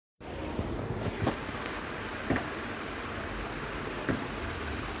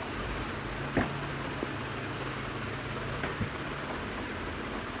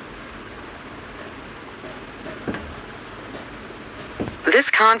This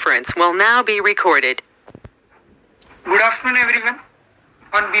conference will now be recorded. Good afternoon, everyone.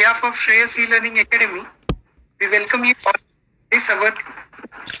 On behalf of Shreyas E-Learning Academy, we welcome you all to this our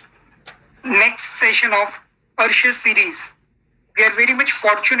next session of Arsha series. We are very much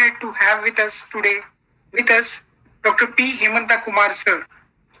fortunate to have with us today, Dr. P. Hemanta Kumar sir.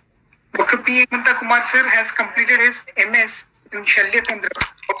 Dr. P. Hemanta Kumar sir has completed his MS in Shalya Tantra,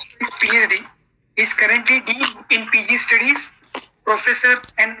 his PhD. He is currently Dean in PG Studies, Professor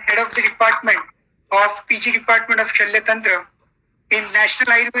and Head of the Department of PG Department of Shalya Tantra in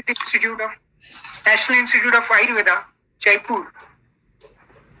National Institute of Ayurveda, Jaipur.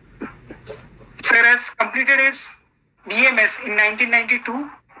 Sir has completed his BMS in 1992,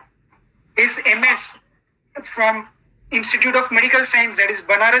 his MS from Institute of Medical Science, that is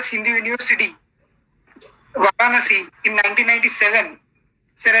Banaras Hindu University, Varanasi, in 1997.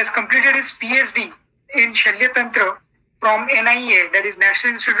 Sir has completed his PhD in Shalya Tantra from NIA, that is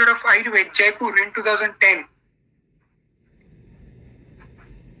National Institute of Ayurveda, Jaipur, in 2010.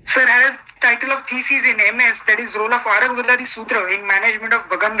 Sir has title of thesis in MS, that is role of Aragvalari Sutra in management of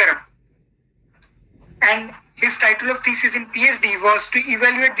Bhagandara. And his title of thesis in PhD was to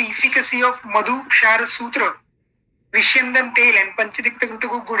evaluate the efficacy of Madhu Shara Sutra, Vishyandan Tel and Panchadikta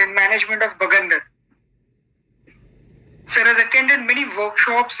Krutagugud in management of Bhagandar. Sir has attended many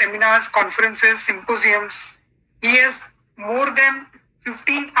workshops, seminars, conferences, symposiums. He has more than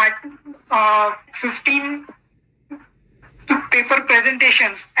 15 paper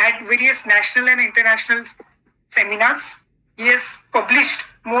presentations at various national and international seminars. He has published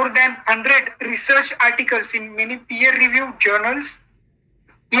more than 100 research articles in many peer-reviewed journals.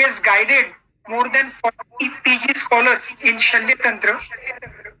 He has guided more than 40 PG scholars in Shalya Tantra.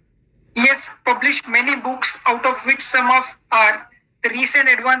 He has published many books, out of which some of are the recent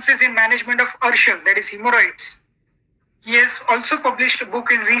advances in management of Arsha, that is hemorrhoids. He has also published a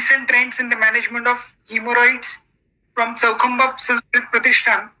book in recent trends in the management of hemorrhoids from Chaukhamba Sanskrit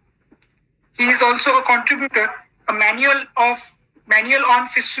Pratishthan. He is also a contributor, a manual on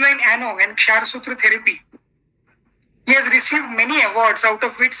fistula in ano and Kshar Sutra therapy. He has received many awards, out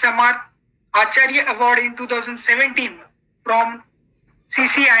of which some are Acharya Award in 2017 from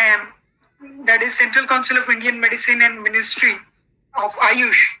CCIM, that is Central Council of Indian Medicine and Ministry of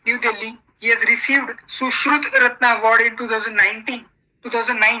Ayush, New Delhi. He has received Sushrut Ratna Award in 2009,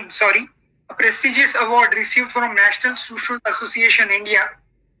 a prestigious award received from National Sushrut Association, India.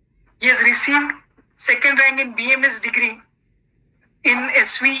 He has received second rank in BMS degree in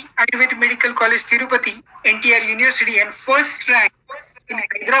SV Ayurvedic Medical College, Tirupati, NTR University, and first rank in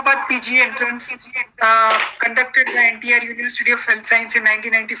Hyderabad PG entrance conducted by NTR University of Health Science in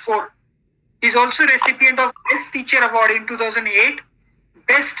 1994. He is also recipient of Best Teacher Award in 2008,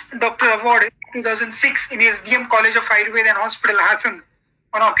 Best Doctor Award in 2006 in SDM College of Ayurveda and Hospital, Hassan,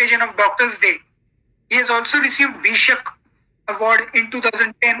 on occasion of Doctor's Day. He has also received Bishak Award in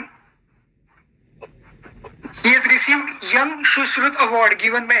 2010. He has received Young Sushrut Award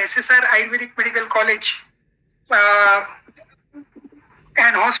given by SSR Ayurvedic Medical College and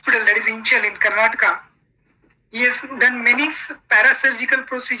Hospital, that is Inchal in Karnataka. He has done many parasurgical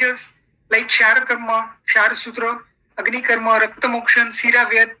procedures like Shara Karma, Shara Sutra, Agni Karma, Rakta Mokshan, Sira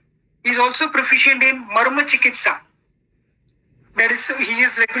Vyad. He is also proficient in Marma Chikitsa. That is, he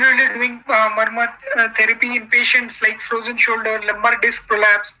is regularly doing Marma therapy in patients like frozen shoulder, lumbar disc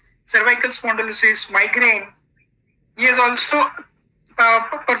prolapse, cervical spondylosis, migraine. He has also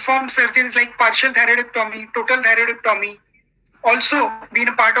performed surgeries like partial thyroidectomy, total thyroidectomy, also been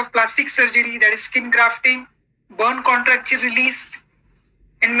a part of plastic surgery, that is skin grafting, burn contracture release,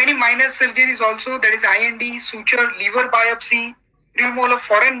 and many minor surgeries also, that is IND, suture, liver biopsy, removal of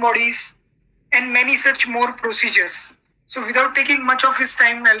foreign bodies, and many such more procedures. So without taking much of his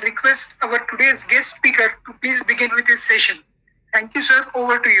time, I'll request our today's guest speaker to please begin with his session. Thank you, sir.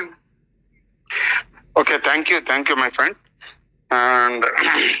 Over to you. Okay, thank you, my friend. And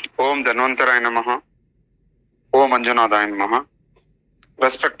Om Dhanvantaraya Namaha, Om Anjanadaya Namaha.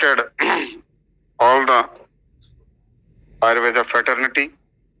 Respected all the Ayurveda fraternity,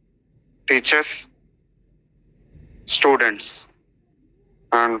 teachers, students,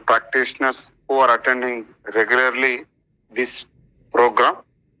 and practitioners who are attending regularly this program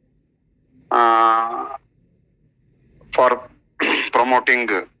for promoting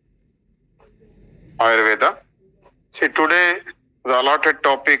Ayurveda. See, today the allotted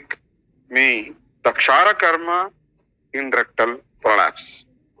topic me the Kshara Karma in rectal prolapse.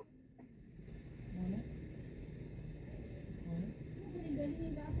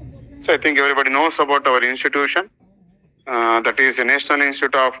 So I think everybody knows about our institution. That is the National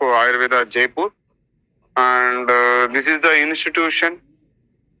Institute of Ayurveda, Jaipur. And this is the institution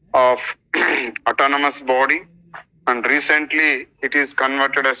of autonomous body, and recently it is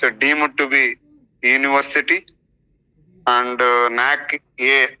converted as a deemed to be university and NAC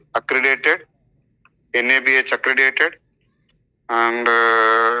A accredited, NABH accredited, and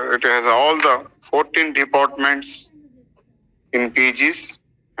it has all the 14 departments in PGs,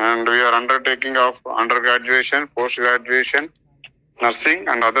 and we are undertaking of undergraduation, post-graduation, nursing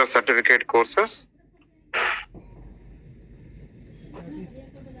and other certificate courses.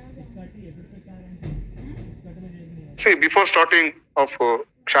 See, before starting of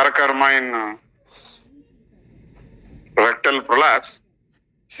Ksharakharma in rectal prolapse,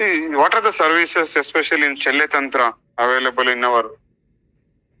 see what are the services, especially in Shalyatantra, available in our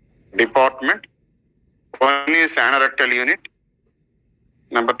department. One is anorectal unit,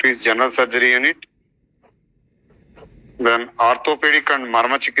 number 2 is general surgery unit, then orthopedic and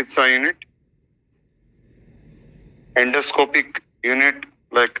marma chikitsa unit, endoscopic unit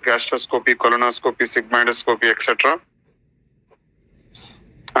like gastroscopy, colonoscopy, sigmoidoscopy, etc.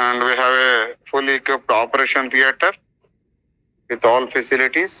 And we have a fully equipped operation theatre with all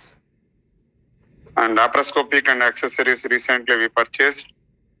facilities, and laparoscopic and accessories recently we purchased,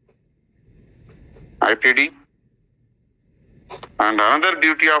 IPD. And another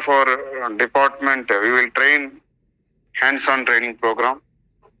beauty of our department, we will train hands-on training program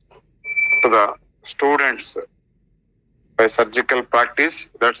to the students by surgical practice.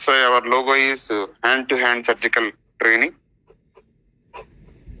 That's why our logo is hand-to-hand surgical training.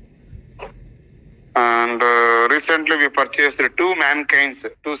 And recently we purchased 2 Mankind's, 2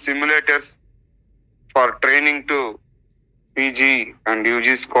 simulators for training to PG and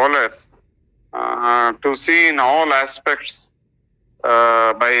UG scholars to see in all aspects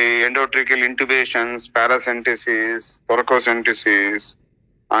by endotracheal intubations, paracentesis, thoracocentesis,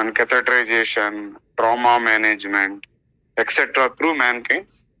 and catheterization, trauma management, etc. through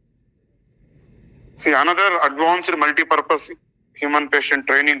Mankind's. See, another advanced multi-purpose human patient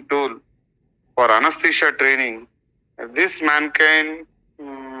training tool for anesthesia training. This Mankind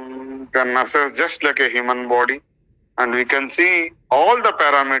can assess just like a human body, and we can see all the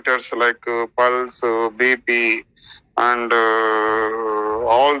parameters like pulse, BP, and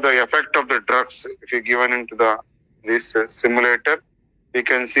all the effect of the drugs if you given into this simulator. We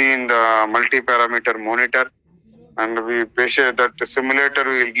can see in the multi-parameter monitor, and we measure that the simulator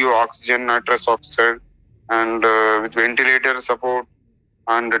will give oxygen, nitrous oxide, and with ventilator support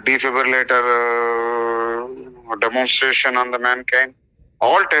and defibrillator demonstration on the Mankind.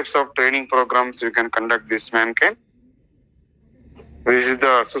 All types of training programs we can conduct this Mankind. This is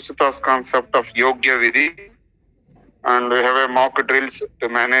the Susita's concept of Yogya Vidhi, and we have a mock drills to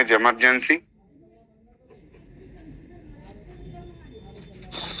manage emergency.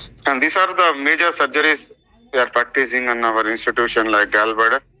 And these are the major surgeries we are practicing in our institution, like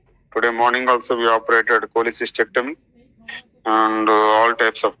gallbladder. Today morning also we operated cholecystectomy, and all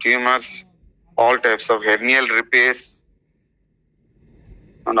types of tumors, all types of hernial repairs,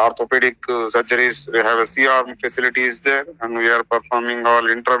 and orthopedic surgeries. We have a C-arm facilities there, and we are performing all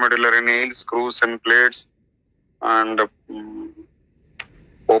intramedullary nails, screws and plates, and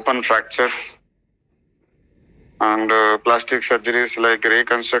open fractures, and plastic surgeries like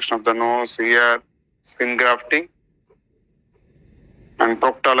reconstruction of the nose, ear, skin grafting, and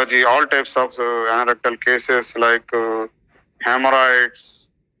proctology, all types of anorectal cases like hemorrhoids,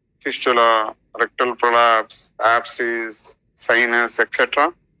 fistula, rectal prolapse, abscess, sinus,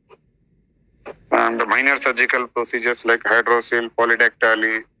 etc. And minor surgical procedures like hydrocele,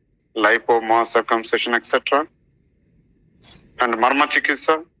 polydactyly, lipo, mass circumcision, etc. And marma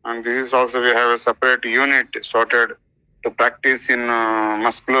chikitsa, and this is also we have a separate unit started to practice in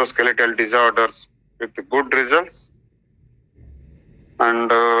musculoskeletal disorders with good results. And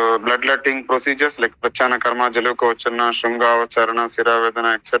bloodletting procedures like Prachana Karma, Jalukavacharana, Shungavacharana,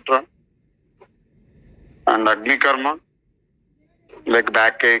 Siravedana, etc. And Agni Karma, like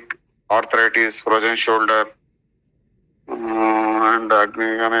backache, arthritis, frozen shoulder, and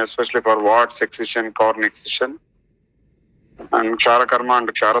Agni Karma, especially for warts, excision, corn excision, and Kshara Karma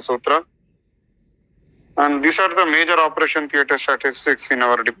and Kshara Sutra. And these are the major operation theatre statistics in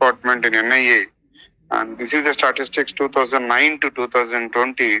our department in NIA. And this is the statistics 2009 to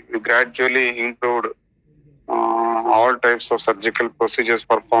 2020. We gradually improved all types of surgical procedures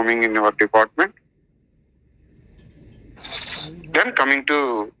performing in our department. Then coming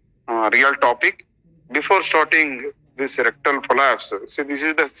to real topic. Before starting this rectal prolapse, see, this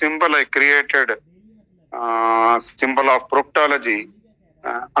is the symbol I created, symbol of proctology.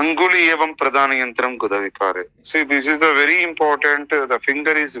 Anguli evam pradhana yantram kudavikare. See, this is the very important, the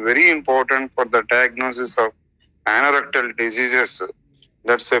finger is very important for the diagnosis of anorectal diseases.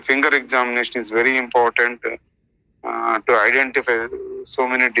 That's a finger examination is very important to identify so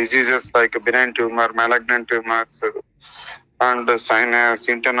many diseases like benign tumor, malignant tumors, and sinus,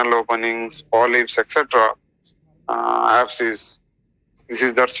 internal openings, polyps, etc. Abscess.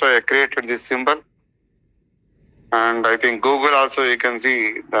 That's why I created this symbol. And I think Google also, you can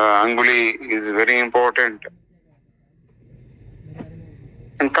see the Anguli is very important.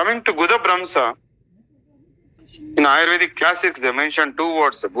 And coming to Guda Brahmsa, in Ayurvedic classics, they mention two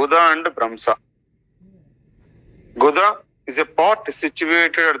words, Guda and Brahmsa. Guda is a part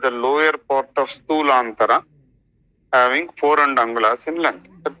situated at the lower part of Stulantara, having 400 angulas in length.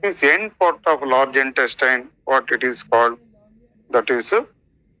 That means end part of large intestine, what it is called, that is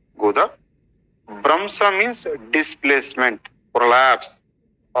Guda. Brahmsa means displacement, prolapse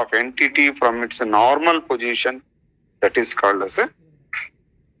of entity from its normal position, that is called as a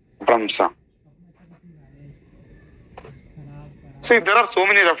Brahmsa. See, there are so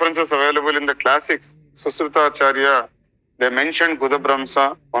many references available in the classics. Susrutacharya, they mentioned Guda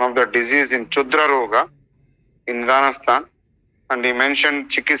Brahmsa, one of the disease in Chudra Roga in Nidhanasthan, and he mentioned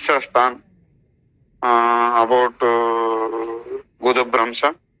Chikitsastan about Guda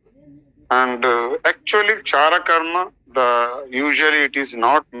Brahmsa. And actually, Kshara Karma, usually it is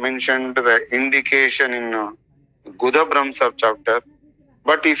not mentioned the indication in Guda Brahmsa chapter.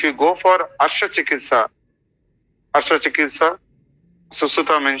 But if you go for Arsha Chikitsa,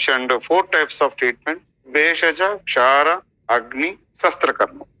 Susruta mentioned 4 types of treatment: Beshaja, Kshara, Agni, Sastra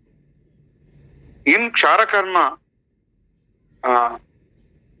Karma. In Kshara Karma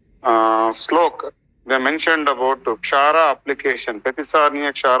slok, they mentioned about Kshara application,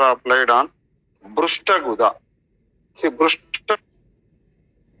 Pratisarniya Kshara applied on Brushta Guda. See, Brushta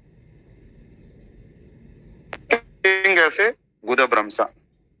as a Guda Brahmsa.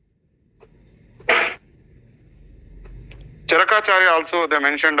 Charakacharya also, they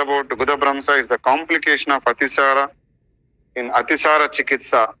mentioned about Guda Brahmsa is the complication of Atisara in Atisara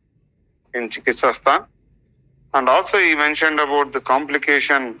Chikitsa in Chikitsastan. And also he mentioned about the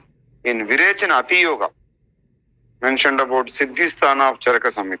complication in Virechana Ati Yoga. Mentioned about Siddhisthana of Charaka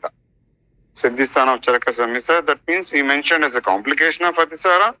Samhita. Siddhisthana of Charaka Samhita, that means he mentioned as a complication of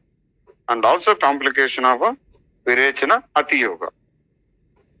Atisara and also complication of Virechana Ati Yoga.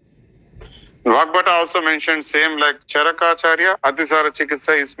 Vagbhata also mentioned same like Charakacharya, Atisara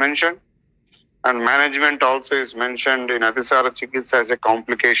Chikitsa is mentioned, and management also is mentioned in Atisara Chikitsa as a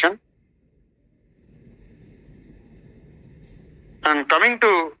complication. And coming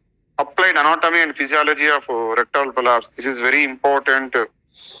to applied anatomy and physiology of rectal prolapse, this is very important.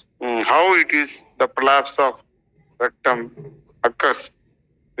 How it is the prolapse of rectum occurs.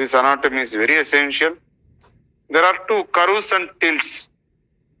 This anatomy is very essential. There are 2 curves and tilts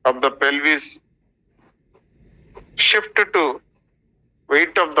of the pelvis. Shift to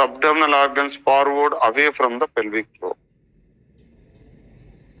weight of the abdominal organs forward away from the pelvic floor.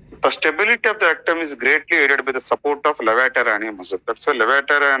 The stability of the rectum is greatly aided by the support of levator ani muscle. That's why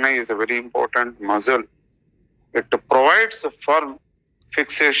levator ani is a very important muscle. It provides a firm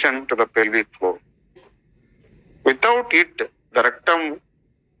fixation to the pelvic floor. Without it, the rectum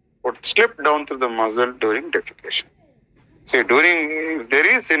would slip down through the muscle during defecation. See, if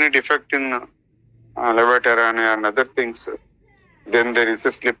there is any defect in levator ani and other things, then there is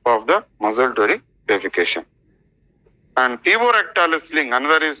a slip of the muscle during defecation. And pivorectalis sling,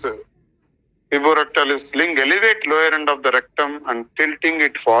 another is pivorectalis sling, elevate lower end of the rectum and tilting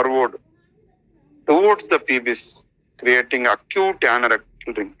it forward towards the pubis, creating acute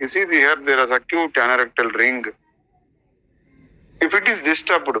anorectal ring. You see here there is acute anorectal ring. If it is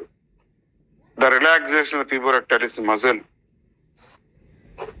disturbed, the relaxation of the pivorectalis muscle,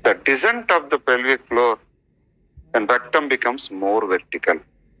 the descent of the pelvic floor, then rectum becomes more vertical.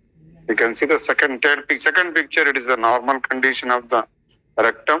 You can see the second picture, it is the normal condition of the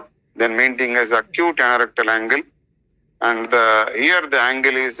rectum, then maintaining as acute anorectal angle. And here the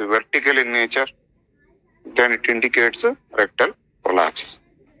angle is vertical in nature, then it indicates a rectal prolapse.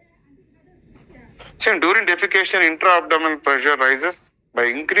 So during defecation, intra-abdominal pressure rises by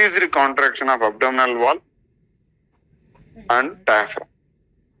increased contraction of abdominal wall and diaphragm.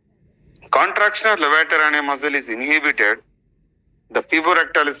 Contraction of levator ani muscle is inhibited, the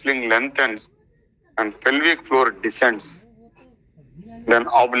pivorectalis sling lengthens and pelvic floor descends, then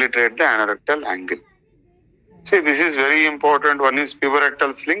obliterate the anorectal angle. See, this is very important. One is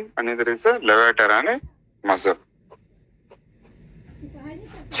pivorectal sling and there is a levator ani muscle.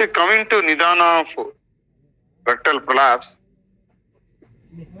 See, coming to Nidana of rectal prolapse,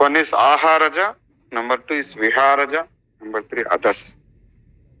 one is Aharaja, number 2 is Viharaja, number 3 others.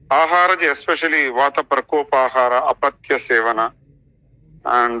 Aharaja, especially Vata Prakopa Ahara, Apatya Sevana,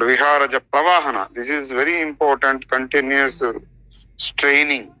 And Viharaja Pravahana. This is very important, continuous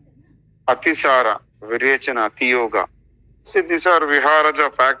straining. Atisara, Virechana, Atiyoga. See, these are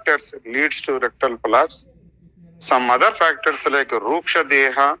Viharaja factors leads to rectal prolapse. Some other factors like Ruksha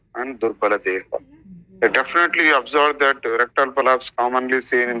Deha and Durbala Deha. They definitely observe that rectal prolapse commonly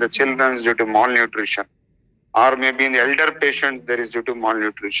seen in the children is due to malnutrition, or maybe in the elder patients there is due to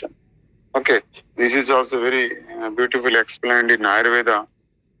malnutrition. Okay, this is also very beautifully explained in Ayurveda.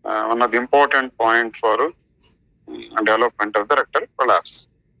 One of the important point for development of the rectal prolapse.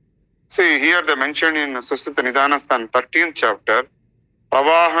 See, here they mentioned in Susita Nidanasthan 13th chapter,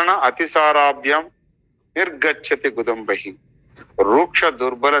 Pravahana Atisarabhyam Nirgachyati Gudambahi Ruksha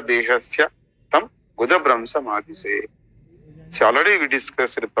Durbala Dehasya Tam Gudabramsa Madise. See, already we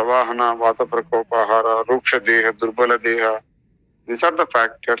discussed Pravahana, Vata Prakopahara, Ruksha Deha, Durbala Deha. These are the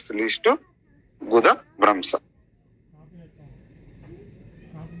factors leads to Gudabramsa.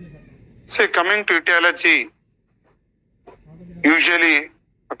 See, coming to etiology, usually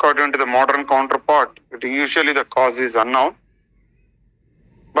according to the modern counterpart, usually the cause is unknown.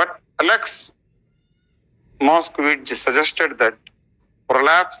 But Alex Moskowitz suggested that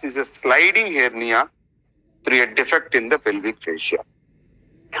prolapse is a sliding hernia through a defect in the pelvic fascia.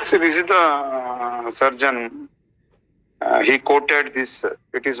 So this is the surgeon, he quoted this,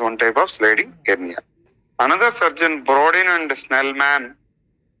 it is one type of sliding hernia. Another surgeon, Brodin and Snellman,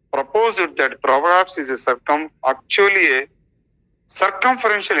 proposed that prolapse is actually a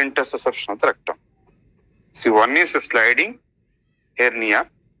circumferential intersusception of the rectum. See, one is a sliding hernia.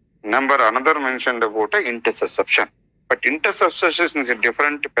 Another mentioned about a intersusception. But intersusception is a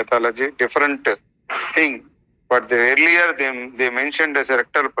different pathology, different thing. But earlier they mentioned as a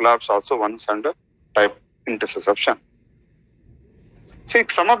rectal prolapse also once under type intersusception. See,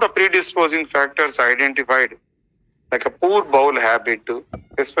 some of the predisposing factors identified, like a poor bowel habit,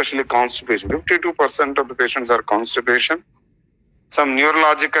 especially constipation. 52% of the patients are constipation. Some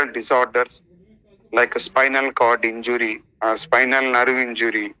neurological disorders like a spinal cord injury, or spinal nerve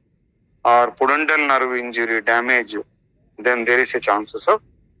injury, or pudendal nerve injury damage, then there is a chances of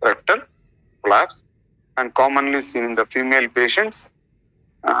rectal prolapse. And commonly seen in the female patients,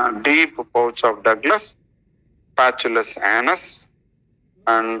 deep pouch of Douglas, patulous anus,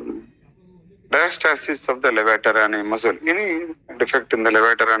 and diastasis of the levator ani muscle, any defect in the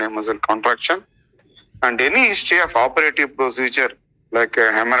levator ani muscle contraction, and any history of operative procedure like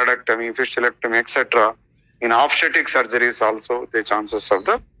hemorrhoidectomy, fistulectomy, etc. In obstetric surgeries also the chances of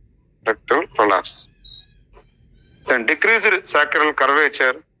the rectal prolapse. Then decreased sacral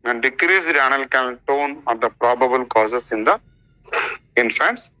curvature and decreased anal canal tone are the probable causes in the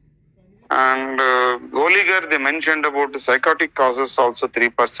infants. And Goliger, they mentioned about the psychotic causes also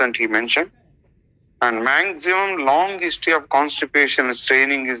 3% he mentioned. And maximum long history of constipation and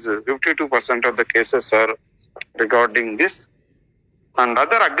straining is 52% of the cases are regarding this. And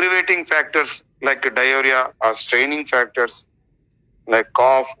other aggravating factors like diarrhea or straining factors like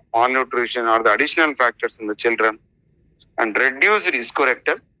cough, malnutrition are the additional factors in the children. And reduced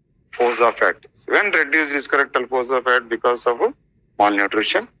ischiorectal fossa factors. When reduced ischiorectal fossa fat because of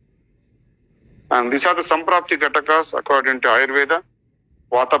malnutrition. And these are the Samprapti Gatakas according to Ayurveda.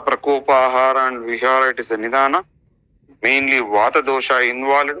 Vata Prakopa Ahara and Vihara, it is a Nidana. Mainly Vata Dosha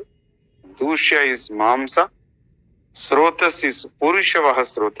involved. Dushya is Mamsa. Srotas is Purushavaha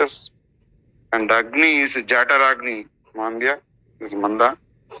Srotas. And Agni is Jataragni. Mandya is Manda.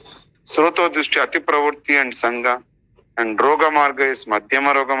 Sroto Dushya Atipravurti and Sangha. And Roga Marga is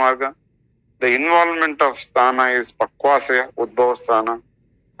Madhyama Roga Marga. The involvement of Sthana is Pakvasaya, Udbhava Sthana.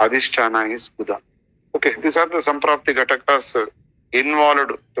 Adhisthana is Guda. Okay, these are the Samprapti Gatakas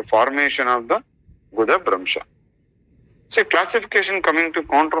involved the formation of the Guda Bramsha. See, classification coming to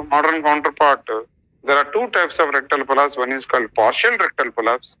modern counterpart, there are two types of rectal prolapse. One is called partial rectal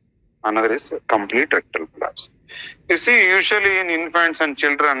prolapse, another is complete rectal prolapse. You see, usually in infants and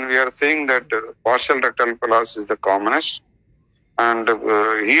children, we are saying that partial rectal prolapse is the commonest. And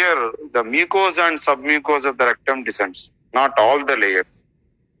here, the mucosa and submucosa of the rectum descends, not all the layers.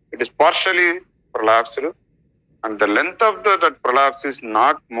 It is partially prolapsed, and the length of that prolapse is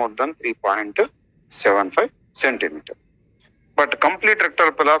not more than 3.75 centimeter. But complete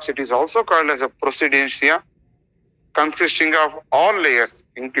rectal prolapse, it is also called as a procedentia, consisting of all layers,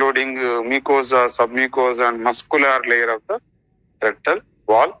 including mucosa, submucosa, and muscular layer of the rectal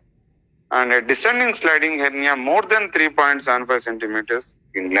wall, and a descending sliding hernia more than 3.75 centimeters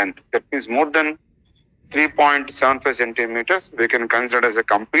in length. That means more than 3.75 centimeters, we can consider as a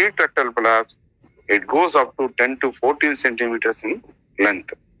complete rectal prolapse. It goes up to 10 to 14 centimeters in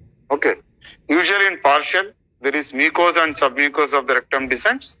length. Okay. Usually in partial, there is mucosa and submucosa of the rectum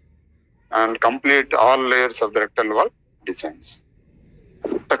descends, and complete all layers of the rectal wall descends.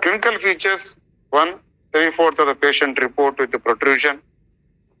 The clinical features: 1, 3/4 of the patient report with the protrusion.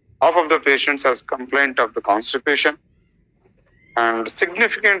 Half of the patients has complaint of the constipation, and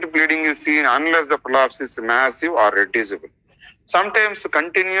significant bleeding is seen unless the prolapse is massive or reducible. Sometimes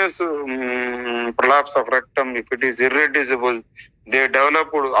continuous prolapse of rectum, if it is irreducible, they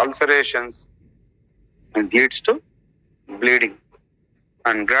develop ulcerations and leads to bleeding.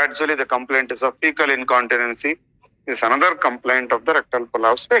 And gradually the complaint is of fecal incontinency is another complaint of the rectal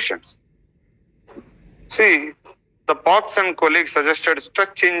prolapse patients. See, the Potts and colleagues suggested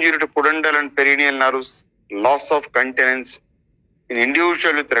stretch injury to pudendal and perineal nerves, loss of continence in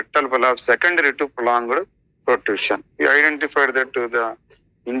individual with rectal prolapse secondary to prolonged protrusion. We identified that to the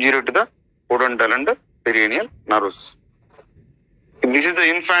injury to the pudendal and perineal nerves. This is the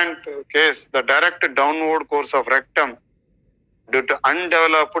infant case, the direct downward course of rectum due to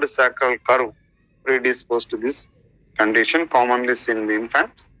undeveloped sacral curve predisposed to this condition, commonly seen in the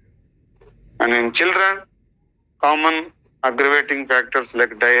infants. And in children, common aggravating factors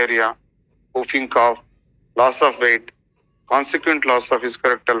like diarrhea, whooping cough, loss of weight, consequent loss of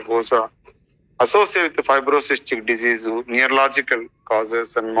viscorectal fossa, associated with fibrocystic disease, neurological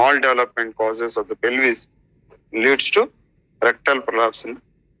causes and maldevelopment causes of the pelvis leads to rectal prolapse in the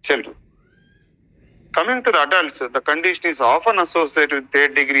children. Coming to the adults, the condition is often associated with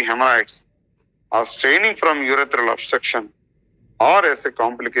third-degree hemorrhoids or straining from urethral obstruction, or as a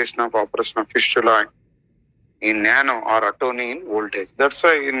complication of operation of fistula in nano or atony in old age. That's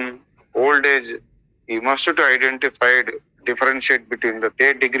why in old age, you must to identify, differentiate between the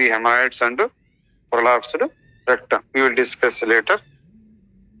third-degree hemorrhoids and prolapsed rectum. We will discuss later.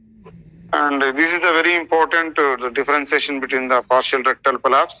 And this is the very important the differentiation between the partial rectal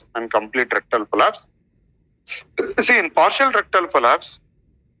prolapse and complete rectal prolapse. See, in partial rectal prolapse,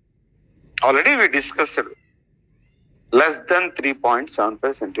 already we discussed less than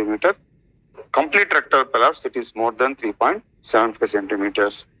 3.75 centimeter. Complete rectal prolapse, it is more than 3.75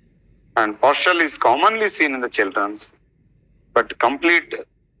 centimeters. And partial is commonly seen in the children, but complete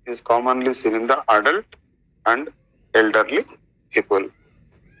is commonly seen in the adult and elderly people.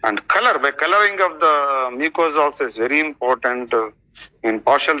 And color, by coloring of the mucosa also is very important. In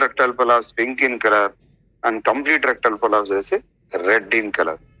partial rectal prolapse, pink in color, and complete rectal prolapse is a red in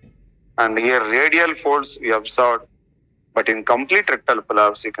color. And here radial folds we observed, but in complete rectal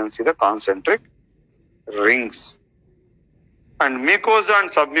prolapse you can see the concentric rings. And mucosa and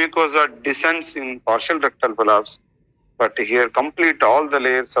submucosa descends in partial rectal prolapse, but here complete all the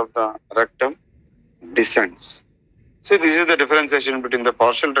layers of the rectum descends. So this is the differentiation between the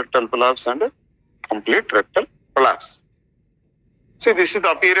partial rectal prolapse and complete rectal prolapse. So this is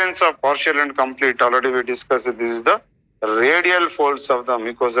the appearance of partial and complete. Already we discussed that this is the radial folds of the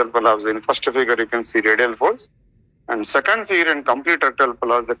mucosal prolapse. In first figure you can see radial folds, and second figure in complete rectal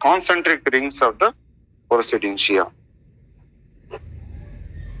prolapse, the concentric rings of the porosidentia.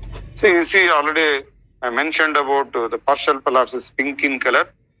 So you see already I mentioned about the partial prolapse is pink in color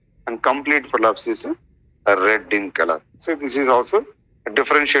and complete prolapse is a red in color. So this is also a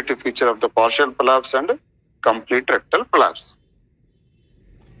differentiative feature of the partial prolapse and complete rectal prolapse.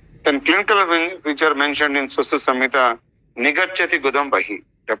 Then clinical feature mentioned in Susu Samhita, Nigacchati Gudam Bahi,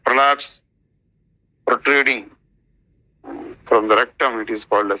 the prolapse protruding from the rectum, it is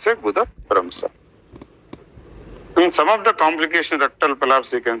called as a Guda Bramsa. And some of the complication rectal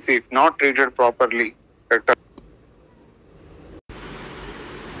prolapse you can see, if not treated properly, rectal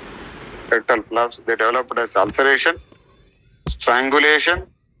prolapse, they developed as ulceration, strangulation,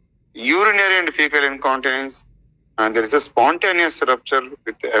 urinary and fecal incontinence, and there is a spontaneous rupture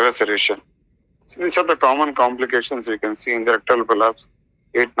with evisceration. So these are the common complications we can see in the rectal prolapse,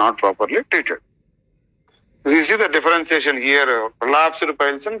 if not properly treated. You see the differentiation here, prolapsed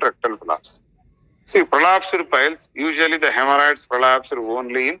piles and rectal prolapse. See, prolapsed piles, usually the hemorrhoids prolapsed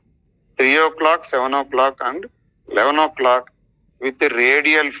only in 3 o'clock, 7 o'clock and 11 o'clock with the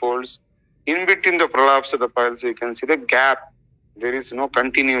radial folds. In between the prolapse of the piles, you can see the gap. There is no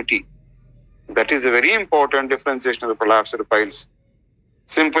continuity. That is a very important differentiation of the prolapsed piles.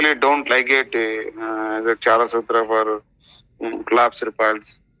 Simply don't ligate as a Chara Sutra for prolapsed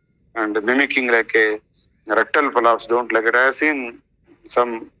piles and mimicking like a rectal prolapse. Don't like it. I have seen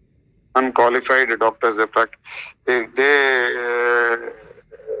some unqualified doctors, they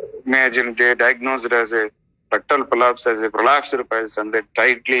imagine they diagnosed it as a rectal prolapse as a prolapsed piles and they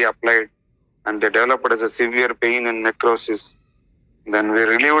tightly applied and they developed as a severe pain and necrosis. Then we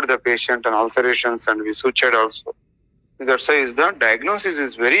relieved the patient and ulcerations and we sutured also. That's why the diagnosis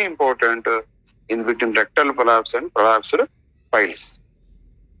is very important in between rectal prolapse and prolapsed piles.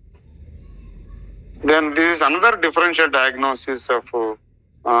 Then this is another differential diagnosis of,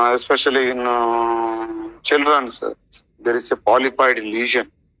 especially in children's, there is a polypoid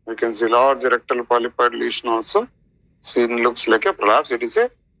lesion. You can see large rectal polypoid lesion also. See, it looks like a prolapse. It is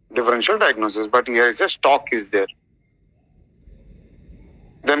a differential diagnosis, but here is a stalk is there.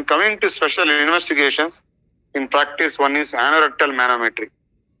 Then coming to special investigations, in practice, one is anorectal manometry.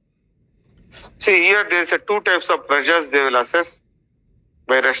 See, here there is a two types of pressures they will assess,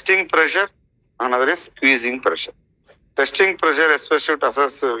 by resting pressure, another is squeezing pressure. Resting pressure, especially to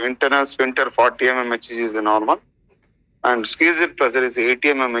assess internal sphincter, 40 mm Hg is the normal, and squeezed pressure is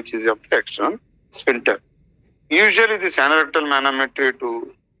 80 mm Hg of the external sphincter. Usually, this anorectal manometry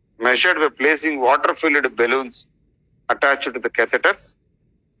to measured by placing water-filled balloons attached to the catheters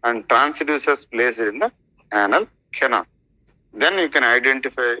and transducers placed in the anal canal. Then you can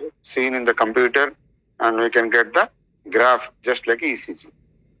identify, seen in the computer, and we can get the graph just like ECG.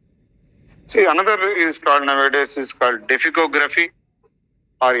 See, another is called nowadays is called deficography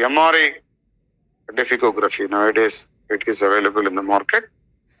or MRI deficography. Nowadays, it is available in the market.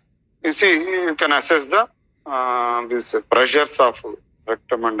 You see, you can assess the these pressures of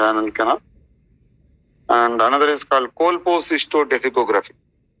rectum and anal canal. And another is called colpocystodefecography.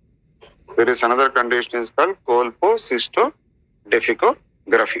 There is another condition is called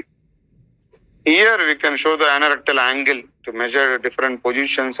colpocystodefecography. Here we can show the anorectal angle to measure different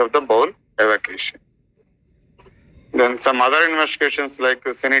positions of the bowel evacuation. Then some other investigations like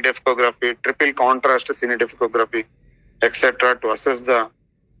cinedefecography, triple contrast cinedefecography, etc. to assess the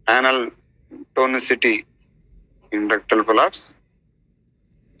anal tonicity in rectal prolapse.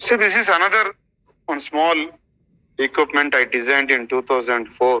 So this is another one small equipment I designed in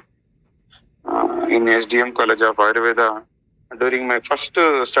 2004 in SDM College of Ayurveda during my first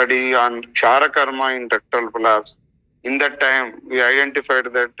study on Ksharakharma in rectal prolapse. In that time, we identified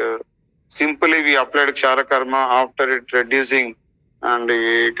that simply we applied Ksharakharma after it reducing, and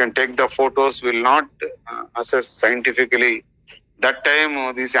you can take the photos, will not assess scientifically. That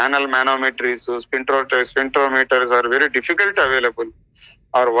time, these anal manometries, so sphincterometers are very difficult available,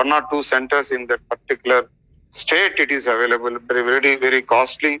 or one or two centers in that particular state it is available, very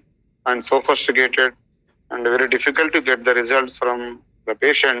costly and sophisticated, and very difficult to get the results from the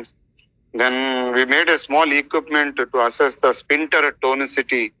patients. Then we made a small equipment to assess the sphincter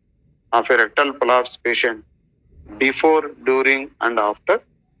tonicity of a rectal prolapse patient before, during, and after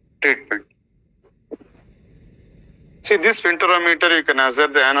treatment. See, this sphincterometer, you can assess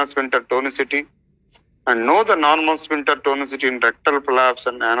the anal sphincter tonicity and know the normal sphincter tonicity in rectal prolapse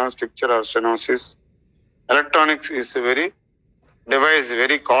and anal stricture or stenosis. Electronics is very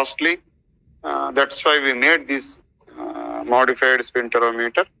costly. That's why we made this modified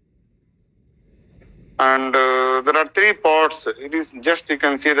sphincterometer. And there are three parts. It is just, you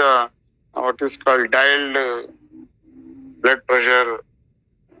can see the what is called dialed blood pressure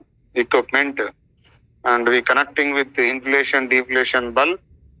equipment, and we connecting with the inflation deflation bulb,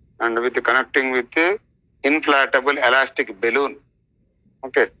 and with the connecting with the inflatable elastic balloon.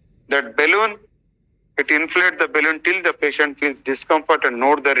 Okay, that balloon, it inflates the balloon till the patient feels discomfort and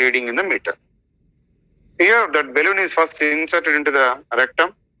note the reading in the meter. Here, that balloon is first inserted into the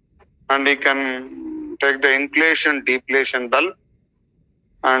rectum, and you can take the inflation deflation bulb,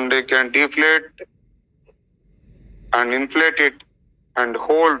 and you can deflate and inflate it and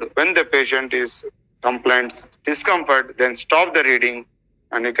hold when the patient is complains discomfort, then stop the reading,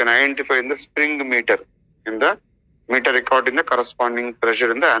 and you can identify in the spring meter, in the meter recording the corresponding pressure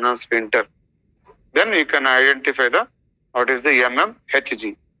in the anal sphincter. Then you can identify the what is the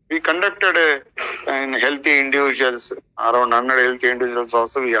mmHg. We conducted in healthy individuals, around 100 healthy individuals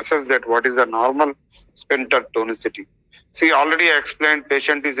also, we assessed that what is the normal sphincter tonicity. See, already I explained,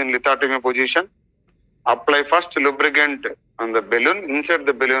 patient is in lithotomy position. Apply first lubricant on the balloon, insert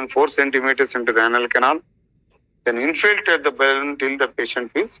the balloon 4 centimeters into the anal canal, then infiltrate the balloon till the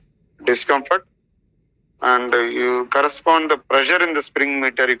patient feels discomfort, and you correspond the pressure in the spring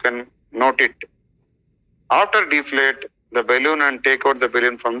meter, you can note it. After deflate the balloon and take out the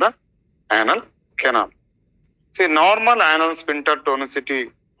balloon from the anal canal. See, normal anal sphincter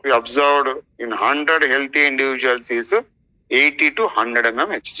tonicity we observed in 100 healthy individuals is 80 to 100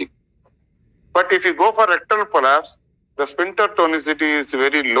 mmHg. But if you go for rectal prolapse, the sphincter tonicity is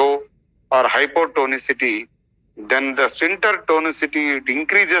very low or hypotonicity, then the sphincter tonicity it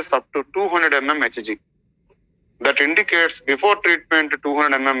increases up to 200 mmHg. That indicates before treatment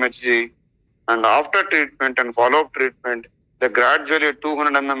 200 mmHg, and after treatment and follow-up treatment, the gradually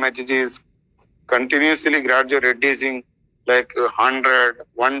 200 mmHg is continuously gradually reducing like 100,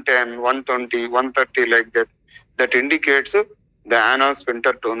 110, 120, 130 like that. That indicates the anal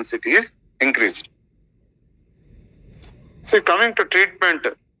sphincter tonicity is increased. So coming to treatment,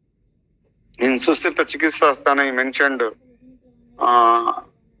 in Sushrita Chikitsa Asthana, he mentioned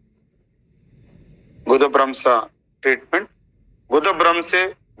Gudabramsa treatment. Gudabramse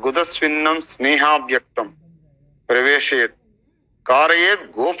Gudasvinnam Snehābhyaktam Praveshayet Karayet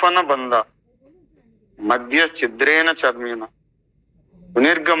Gofana Banda Madhya Chidrena Charmina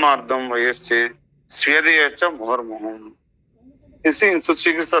Unirgamardam Vayasche Swedayacha Muharmuhum. You see, in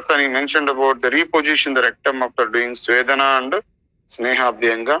Suchikitsa Asthana, he mentioned about the reposition the rectum after doing Swedana and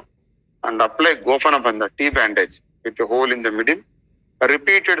Snehabhyanga and apply Gofana Banda, T bandage with a hole in the middle. A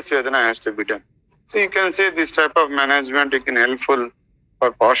repeated Swedana has to be done. So you can say this type of management is helpful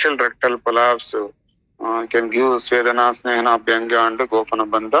for partial rectal prolapse. You can give Swedana, Snehabhyanga and Gofana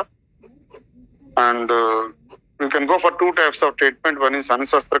Banda. And you can go for two types of treatment. One is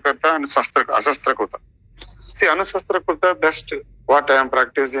Anusastrakarta and Asastrakarta. See, Anusastrakarta, best what I am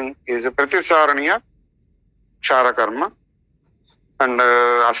practicing is a Pratisaraniya Kshara Karma. And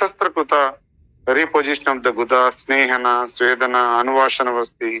Asastrakarta, the reposition of the Guda, Snehana, Swedana, Anuvashana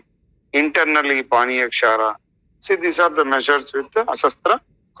Vasti, internally Paniya Kshara. See, these are the measures with the Asastra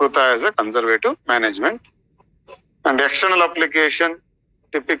Kruta as a conservative management. And external application,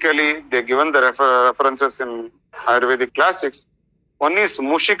 typically they given the references in Ayurvedic classics. One is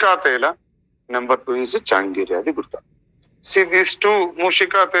Mushika Tela, number two is Changirya Gurta. See, these two,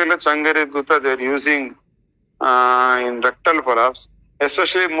 Mushika Tela, Changirya Gurta, they are using in rectal prolapse,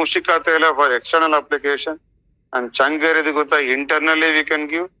 especially Mushika Tela for external application, and Changirya Gurta internally we can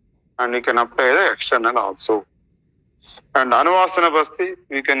give, and we can apply the external also. And Anuvasana Basti,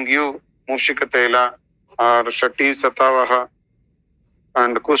 we can give Mushika Tela or Shati Satavaha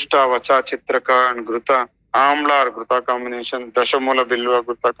and Kushta, Vacha, Chitraka and Gruta, Amla or Gruta combination, Dashamula Bilva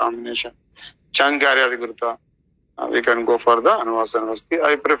Gruta combination, Changarya Gruta. We can go for the Anuvasana Basti.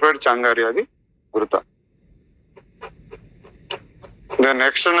 I prefer Changarya Gruta. Then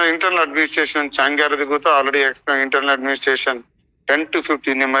external internal administration, Changarya Gruta, already explained internal administration, 10 to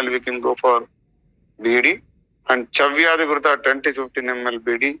 15 ml we can go for BD. And Chavya Gruta, 10 to 15 ml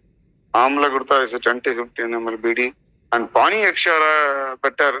BD. Amla Gruta is a 10 to 15 ml BD. And Pani Akshara,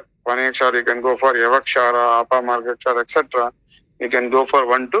 better Pani Akshara, you can go for Yavakshara, Apa Margakshara, etc. You can go for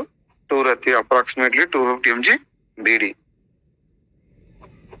 1 to 2 Rati, approximately 250 mg BD.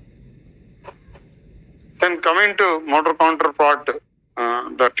 Then coming to motor counterpart,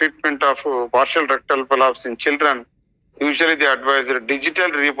 the treatment of partial rectal prolapse in children, usually they advise digital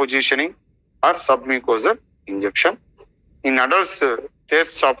repositioning or submucosal injection. In adults,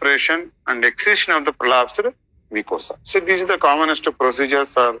 Thier's operation and excision of the prolapsed mucosa. So these are the commonest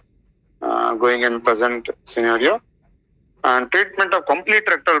procedures are going in present scenario. And treatment of complete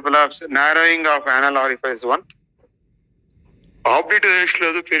rectal prolapse, narrowing of anal orifice 1, obliteration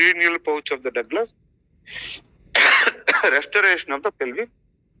of the perineal pouch of the Douglas, restoration of the pelvic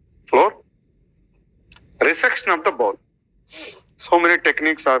floor, resection of the bowel. So many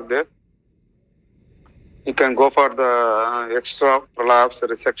techniques are there. You can go for the extra prolapse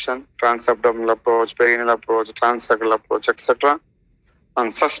resection, transabdominal approach, perineal approach, transsacral approach, etc.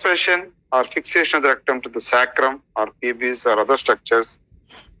 And suspension or fixation of the rectum to the sacrum or pubis or other structures,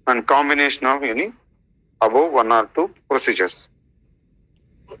 and combination of any above 1 or 2 procedures.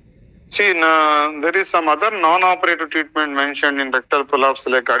 See, there is some other non-operative treatment mentioned in rectal prolapse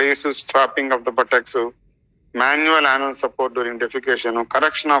like adhesive strapping of the buttocks, manual anal support during defecation,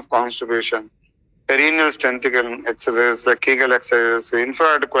 correction of constipation, perineal strengthening exercises like Kegel exercises,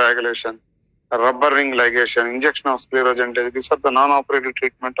 infrared coagulation, rubber ring ligation, injection of sclerogen. These are the non-operative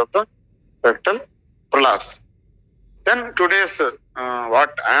treatment of the rectal prolapse. Then today's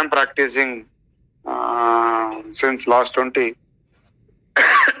what I am practicing since last 23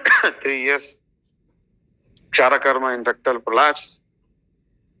 years, Kshara Karma in rectal prolapse.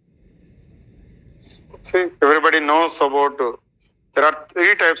 See, everybody knows about there are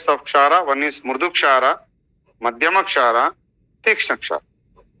 3 types of Kshara. One is Murdu Kshara, Madhyama Kshara, Tikshna Kshara.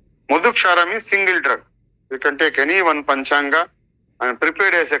 Murdu Kshara means single drug. You can take any one Panchanga and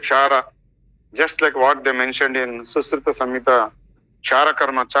prepared as a Kshara, just like what they mentioned in Sushrita Samhita Kshara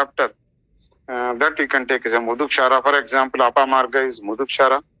Karma chapter. That you can take as a Murdu Kshara. For example, Apa Marga is Murdu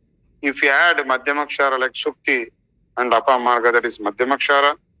Kshara. If you add Madhyama Kshara like Shukti and Apa Marga, that is Madhyama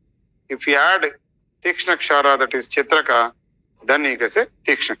Kshara. If you add Tikshna Kshara, that is Chitraka, then you can say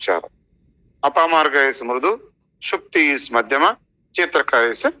Tikshna Kshara. Apa Marga is Mrudu, Shukti is Madhyama, Chitraka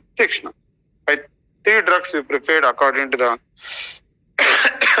is Tikshna. Right? 3 drugs we prepared according to the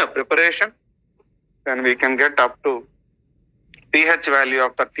preparation. Then we can get up to pH value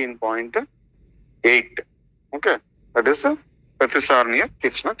of 13.8. Okay, that is Pratisarniya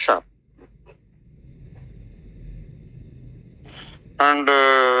Tikshna Kshara. And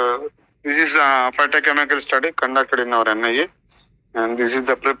this is a phytochemical study conducted in our NIA, and this is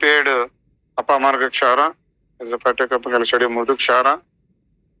the prepared Apamarga Kshara. This is a phytochemical study of Murduk Kshara,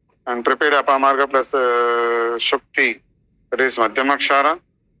 and prepared Apamarga plus Shukti, that is Madhyama Kshara,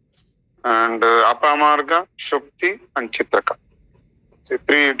 and Apamarga, Shukti, and Chitraka. So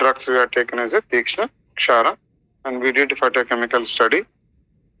 3 drugs we have taken as a Tikshna Kshara, and we did a phytochemical study.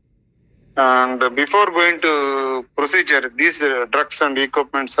 And before going to procedure, these drugs and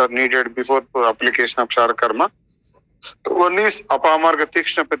equipments are needed before application of Kshara Karma. One is Apamarga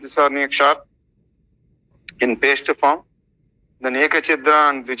Tikshna Pratisarniya Kshara in paste form. Then Ekachidra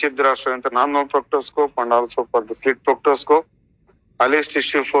and Vichidra strength normal proctoscope, and also for the slit proctoscope. Alice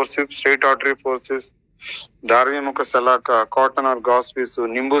tissue forceps, straight artery forceps, Dharmamukha Salaka, cotton or gauze piece,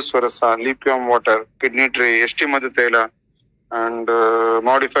 Nimbus Varasa, lithium water, kidney tray, ST Madhutaila, and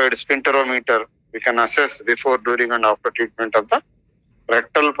modified sphincterometer. We can assess before, during, and after treatment of the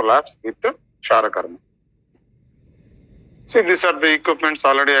rectal prolapse with the Kshara Karma. See, these are the equipments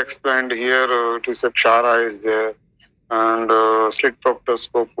already explained here. It is a Kshara is there, and slit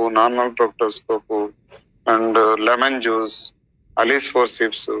proctoscope, normal proctoscope, and lemon juice, Alice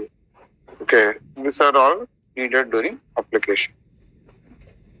forceps. Okay, these are all needed during application.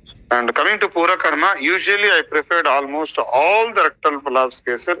 And coming to Pura Karma, usually I preferred almost all the rectal prolapse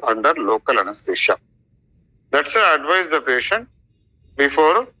cases under local anesthesia. That's why I advise the patient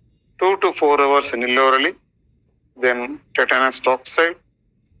before 2 to 4 hours nilorally, then tetanus toxide,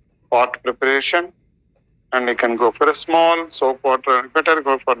 pot preparation, and you can go for a small soap water. Better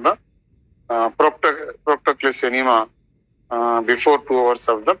go for the proctoclis enema before 2 hours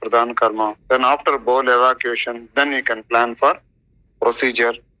of the Pradhan Karma. Then after bowel evacuation, then you can plan for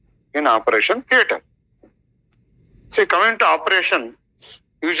procedure in operation theatre. See, coming to operation,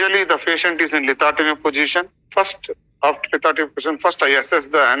 usually the patient is in lithotomy position. First, after lithotomy position, first I assess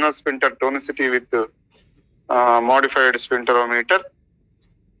the anal sphincter tonicity with modified sphincterometer.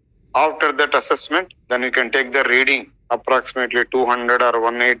 After that assessment, then you can take the reading approximately 200 or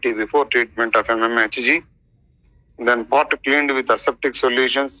 180 before treatment of MMHG. Then pot cleaned with aseptic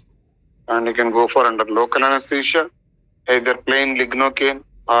solutions, and you can go for under local anesthesia, either plain lignocaine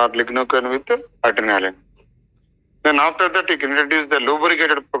or lignocaine with adrenaline. Then after that, you can introduce the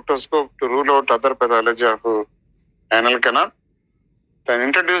lubricated proctoscope to rule out other pathology of anal canal. Then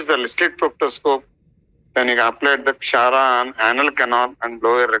introduce the slit proctoscope. Then you can apply the Kshara on anal canal and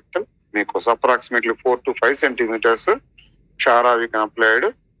lower rectal mucosa, approximately 4 to 5 centimeters. Kshara we can apply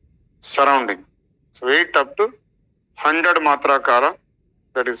it surrounding. So wait up to 100 matra kara,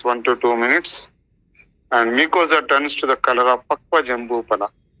 that is 1 to 2 minutes. And mucosa turns to the color of Pakva Jambupala.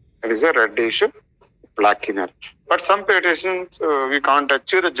 That is a reddish black inner. But some patients, we can't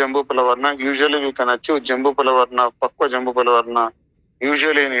achieve the Jambupala Varna. Usually we can achieve Jambupala Varna, Pakva Jambupala Varna,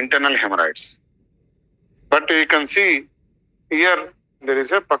 usually in internal hemorrhoids. But you can see here, there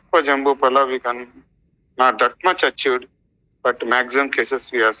is a Pakva Jambupala, we can not that much achieved, but maximum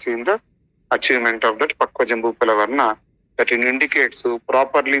cases we have seen the achievement of that Pakva Jambupala Varna, that it indicates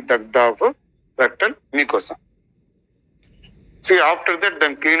properly dagda of rectal mucosa. See, after that,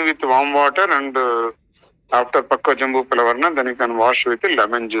 then clean with warm water, and after Pakva Jambupala Varna, then you can wash with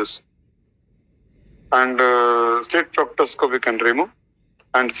lemon juice. And slit proctoscope we can remove.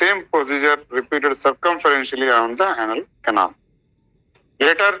 And same procedure repeated circumferentially around the anal canal.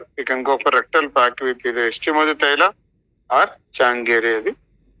 Later, you can go for rectal pack with either ST Madhutaila or Changere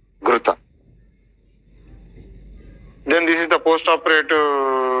Gruta. Then this is the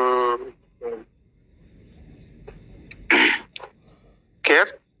post-operative care.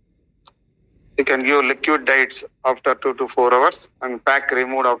 You can give liquid diets after 2 to 4 hours and pack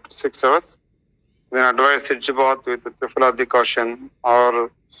removed after 6 hours. Then advise Sidj bath with Trifala decoction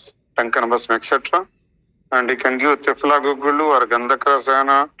or Tankanabasm, etc. And you can give Trifala Gugulu or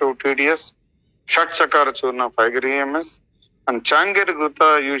Gandhakrasana 2 TDS, Shat Chakara Churna 5 grams, and Changere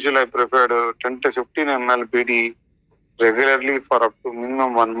Gruta usually I preferred 10 to 15 ml BD regularly for up to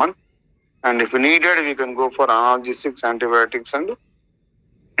minimum 1 month. And if needed, we can go for analgesics, antibiotics, and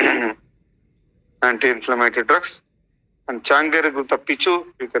anti-inflammatory drugs. And Changere Gruta Pichu,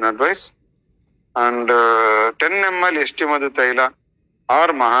 we can advise. And 10 ml ST Madhutaila or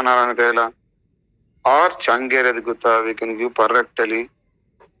Mahanarana Taila or Changere Gruta, we can give parectally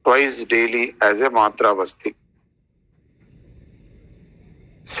twice daily as a Matra Basti.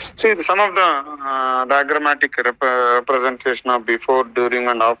 See, some of the diagrammatic representation of before, during,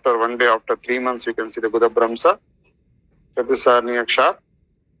 and after 1 day, after 3 months, you can see the Buddha Brahmsa. Pratisarniya Kshar.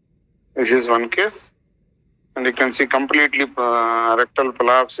 This is one case. And you can see completely rectal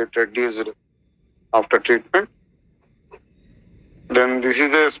prolapse, it reduced after treatment. Then this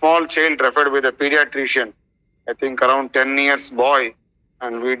is a small child referred with a pediatrician, I think around 10 years boy.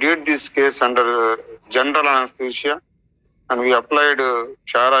 And we did this case under general anesthesia. And we applied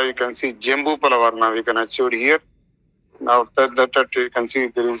Kshara. You can see Jembu Palavarna, we can achieve here. Now that you can see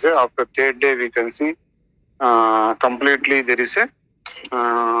there is after third day we can see completely there is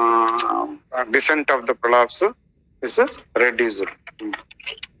a descent of the prolapse is reduced.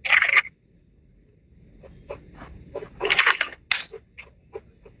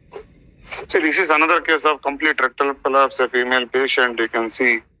 So this is another case of complete rectal prolapse, a female patient. You can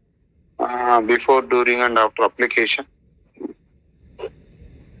see before, during and after application.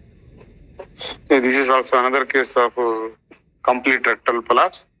 So this is also another case of complete rectal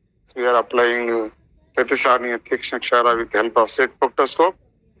prolapse. So we are applying Pratisarniya Kshara with the help of spectroscope.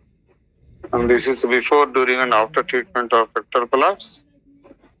 And this is before, during and after treatment of rectal prolapse.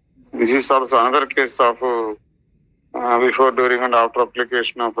 This is also another case of before, during and after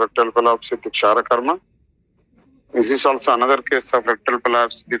application of rectal prolapse with Kshara Karma. This is also another case of rectal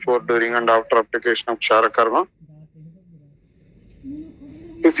prolapse before, during and after application of Kshara Karma.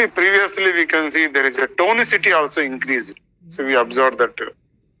 You see, previously we can see there is a tonicity also increased. So we observed that.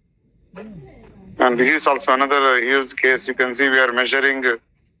 And this is also another huge case. You can see we are measuring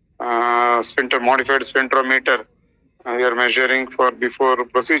modified spectrometer. We are measuring for before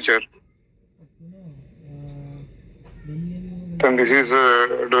procedure. Then this is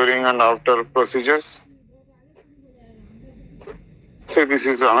during and after procedures. So this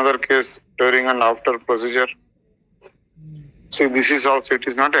is another case during and after procedure. See, this is also, it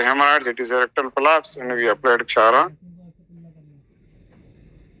is not a hemorrhage, it is a rectal prolapse, and we applied Kshara.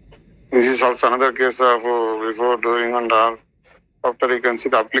 This is also another case of before, during and after. You can see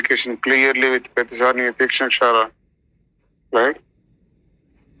the application clearly with Pratisarniya Kshara. Right?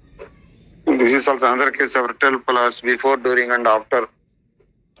 And this is also another case of rectal prolapse before, during and after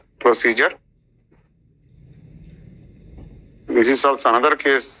procedure. This is also another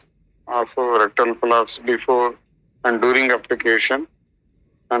case of rectal prolapse before and during application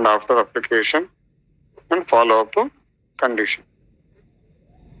and after application and follow-up condition.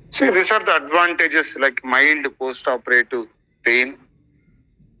 See, these are the advantages like mild post-operative pain,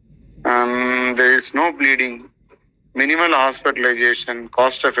 and there is no bleeding, minimal hospitalization,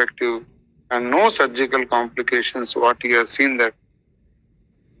 cost-effective, and no surgical complications, what you have seen that.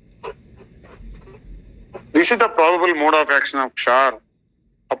 This is the probable mode of action of Kshar.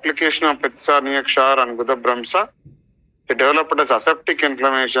 Application of Pratisarniya Kshar and Gudabramsa. It developed as aseptic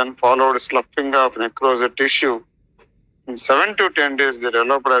inflammation, followed sloughing of necrosed tissue. In 7 to 10 days, they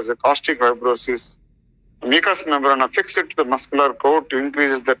developed as a caustic fibrosis. Mucous membrane affixed to the muscular coat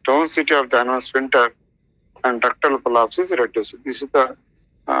increases the tonicity of the anal sphincter, and rectal prolapse is reduced. This is the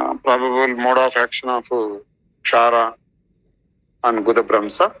probable mode of action of Kshara and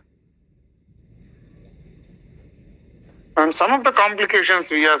Gudabramsa. And some of the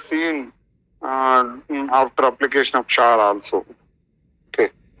complications we have seen after application of Kshara also. Okay,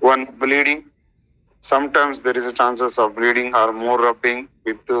 one, bleeding. Sometimes there is a chances of bleeding or more rubbing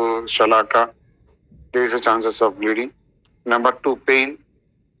with Shalaka. There is a chances of bleeding. Number 2, pain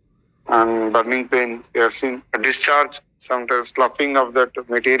and burning pain. We have seen a discharge, sometimes sloughing of that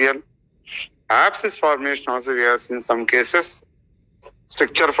material. Abscess formation also we have seen some cases.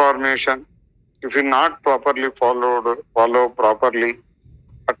 Stricture formation. If you not properly follow properly,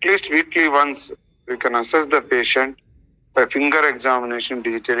 at least weekly once, we can assess the patient by finger examination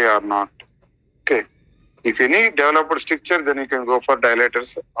digitally or not. Okay. If any developed stricture, then you can go for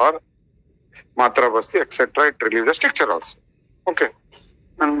dilators or Matrabasti, etc. It relieves the stricture also. Okay.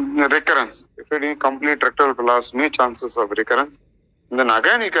 And the recurrence. If any complete rectal prolapse, may chances of recurrence, then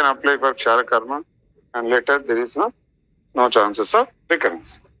again you can apply for Kshara Karma, and later there is no chances of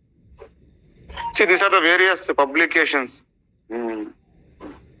recurrence. See, these are the various publications.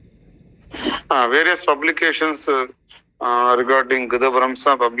 Various publications regarding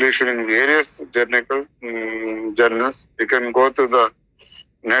Gudabramsa published in various journals. You can go to the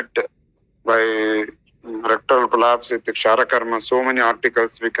net by rectal prolapse with Kshara Karma. So many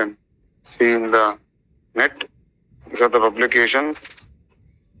articles we can see in the net. These are the publications.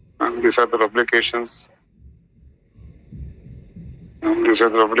 These are the publications. These are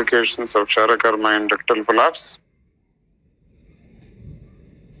the publications of Kshara Karma and rectal prolapse.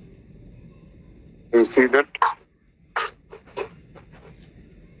 You see that?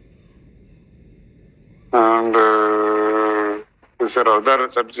 And these are other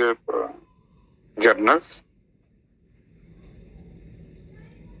subject journals.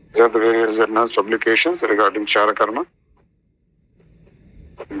 These are the various journals, publications regarding Kshara Karma.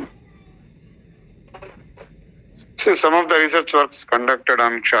 See some of the research works conducted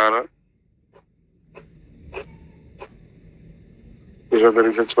on Kshara. These are the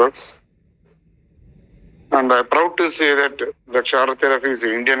research works. And I'm proud to say that the Kshara therapy is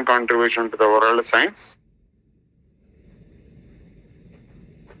an Indian contribution to the world science.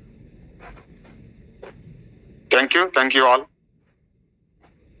 Thank you. Thank you all.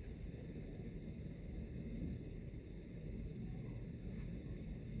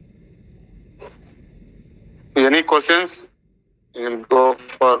 Any questions? We'll go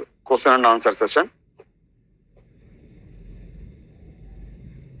for question and answer session.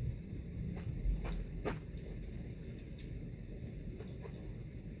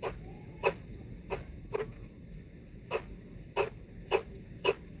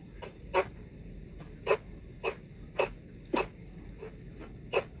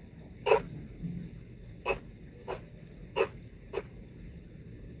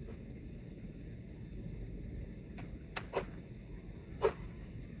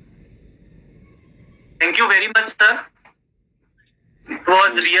 Thank you very much, sir. It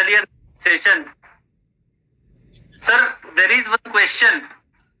was really a session. Sir, there is one question.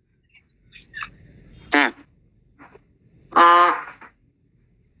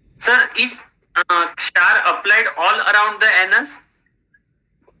 Sir, is Kshar applied all around the anus?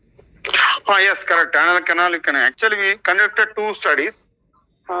 Yes, correct. Anal canal, you can actually, we conducted 2 studies.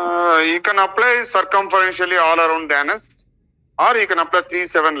 You can apply circumferentially all around the anus, or you can apply 3,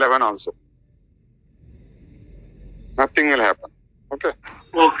 7, 11 also. Nothing will happen. Okay.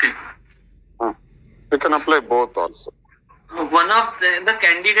 Okay. You can apply both also. One of the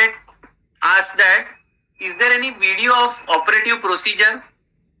candidate asked that, is there any video of operative procedure?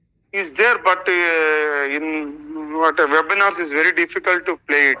 Is there, but in what webinars is very difficult to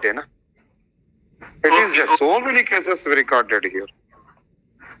play it. You know? It is there. So many cases recorded here.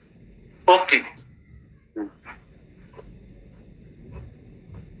 Okay.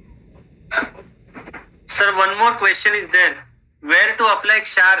 Sir, one more question is there. Where to apply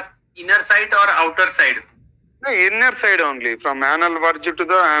Kshar? Inner side or outer side? No, inner side only. From anal verge to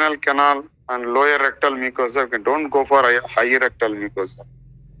the anal canal and lower rectal mucosa. Don't go for higher rectal mucosa.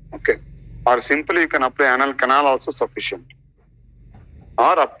 Okay. Or simply you can apply anal canal also sufficient.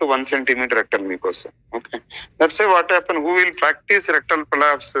 Or up to 1 centimeter rectal mucosa. Okay. Let's say what happened. Who will practice rectal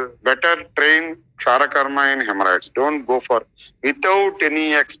prolapse? Better train Kshara Karma in hemorrhoids. Don't go for without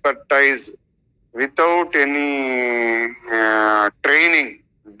any expertise, without any training.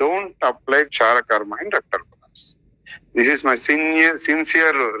 Don't apply Kshara Karma in rectal prolapse. This is my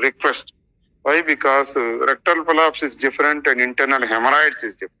sincere request. Why? Because rectal prolapse is different and internal hemorrhoids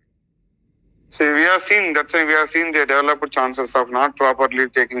is different. So we have seen, that's why we have seen the developed chances of not properly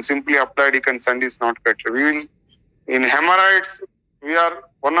taking, simply applied you can send is not better. We will, in hemorrhoids, we are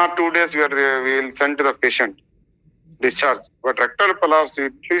 1 or 2 days we will send to the patient, discharge. But rectal prolapse,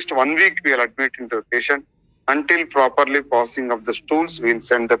 at least 1 week we are admitting to the patient. Until properly passing of the stools, we will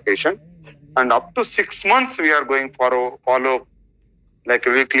send the patient. And up to 6 months, we are going for follow like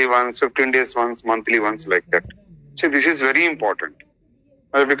weekly once, 15 days once, monthly once, like that. So this is very important.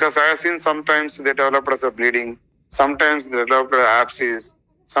 Because I have seen sometimes they develop as a bleeding, sometimes they develop abscess,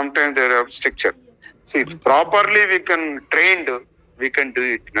 sometimes they develop stricture. See, properly we can trained, we can do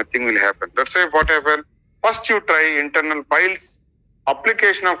it. Nothing will happen. Let's say what happened. First you try internal piles,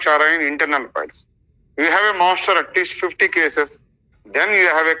 application of Kshara in internal piles. You have a master at least 50 cases, then you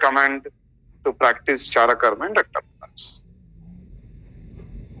have a command to practice Kshara Karma in rectal prolapse.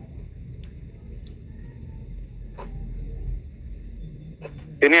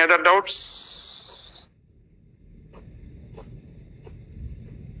 Any other doubts?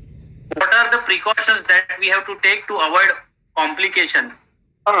 What are the precautions that we have to take to avoid complication?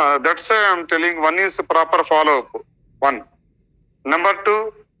 That's why I'm telling. One is proper follow-up. 1. Number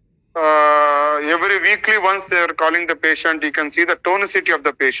 2, every weekly once they are calling the patient, you can see the tonicity of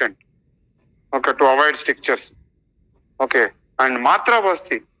the patient. Okay, to avoid strictures. Okay, and Matra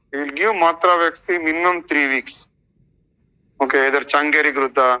Basti, you will give Matra Basti minimum 3 weeks. Okay, either Changeri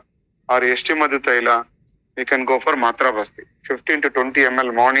Gruta or Eshti Madhu Taila, you can go for Matra Basti. 15 to 20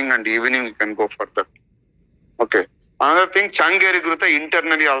 ml morning and evening, you can go for that. Okay. Another thing, Changeri Gruta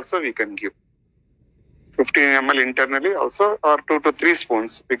internally also we can give. 15 ml internally also, or 2 to 3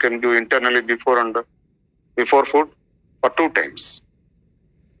 spoons we can do internally before food for 2 times.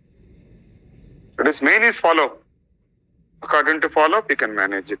 That is main is follow. According to follow-up, we can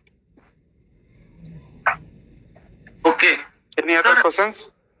manage it. Okay. Any other questions?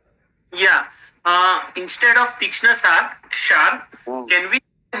 Yeah. Instead of Tikshna Kshar, can we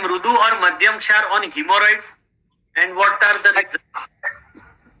Mrudu or Madhyam Kshar on hemorrhoids, and what are the results?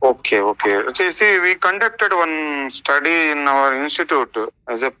 Okay. So you see, we conducted one study in our institute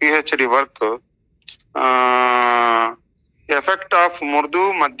as a PhD work. The effect of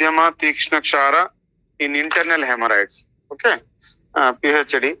Murdu, Madhyama, Tikshna Kshara in internal hemorrhoids. Okay,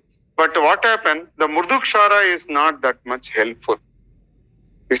 PhD. But what happened? The Murdu Kshara is not that much helpful.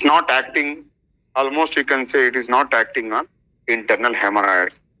 It's not acting. Almost you can say it is not acting on internal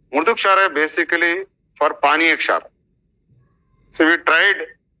hemorrhoids. Murdu Kshara basically for Paniya Kshara. So we tried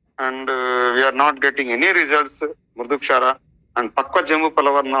and we are not getting any results. Murdu Kshara and Pakwa Jambu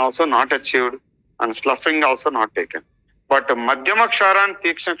Palavarna also not achieved, and sloughing also not taken. But Madhyama Kshara and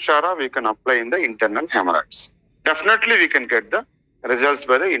Tikshna Kshara we can apply in the internal hemorrhoids. Definitely we can get the results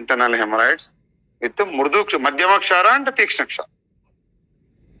by the internal hemorrhoids with the Madhyama Kshara and the Tikshna Kshara.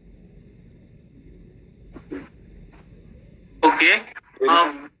 Okay.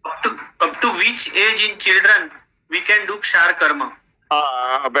 Up to which age in children we can do Kshar Karma?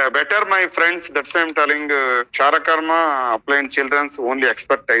 Better, my friends. That's why I'm telling Kshara Karma apply in children's only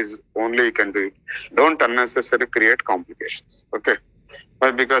expertise. Only you can do it. Don't unnecessarily create complications. Okay.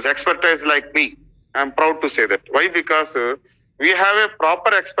 Why? Because expertise like me, I'm proud to say that. Why? Because we have a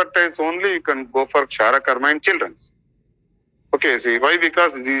proper expertise. Only you can go for Kshara Karma in children's. Okay. See why?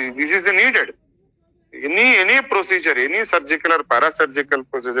 Because this is needed. Any procedure, any surgical or parasurgical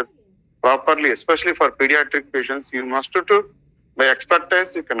procedure properly, especially for pediatric patients, you must do by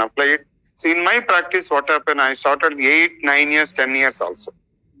expertise. You can apply it. See, in my practice, what happened? I started 8, 9 years, 10 years also.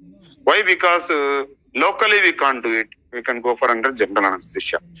 Why? Because locally we can't do it. We can go for under general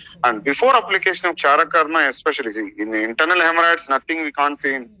anesthesia. And before application of Kshara Karma, especially see, in internal hemorrhoids, nothing we can't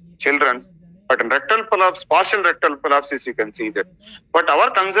see in children's. But in rectal polyps, partial rectal polyps, you can see that. But our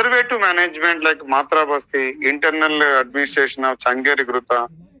conservative management like Matra Basti, internal administration of Changeri Gruta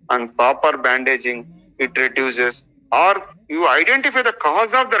and proper bandaging, it reduces. Or you identify the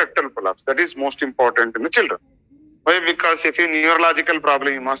cause of the rectal polyps. That is most important in the children. Why? Because if you have neurological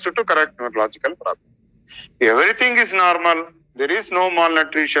problem, you must do to correct neurological problem. If everything is normal, there is no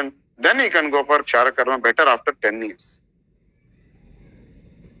malnutrition, then you can go for Kshara Karma better after 10 years.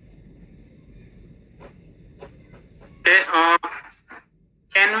 Okay,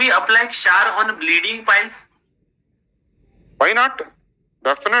 can we apply Kshar on bleeding piles? Why not?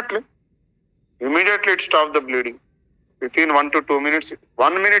 Definitely. Immediately it stops the bleeding. Within 1 to 2 minutes,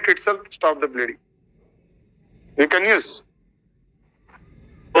 1 minute itself stop the bleeding. We can use.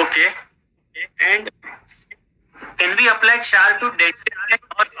 Okay. And can we apply Kshar to dentate line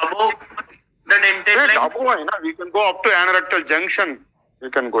or above the dentate line? We can go up to anorectal junction.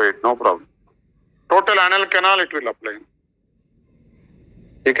 We can go it, no problem. Total anal canal, it will apply.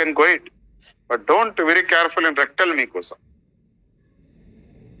 You can go it. But don't very careful in rectal mucosa.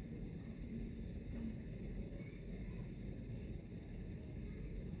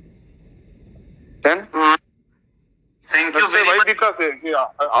 Then? Thank you very why? much. Because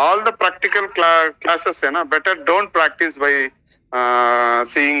all the practical classes, better don't practice by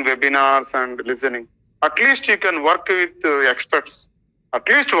seeing webinars and listening. At least you can work with experts. At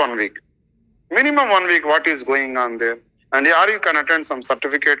least 1 week. Minimum 1 week, what is going on there. And you can attend some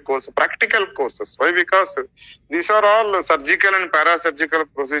certificate course, practical courses. Why? Because these are all surgical and parasurgical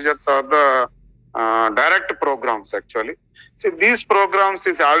procedures are the direct programs actually. See, these programs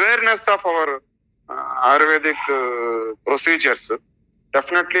is awareness of our Ayurvedic procedures,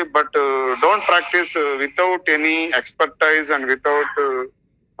 definitely, but don't practice without any expertise and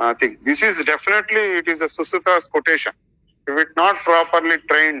without thing. This is definitely, it is a Susuta's quotation. If it not properly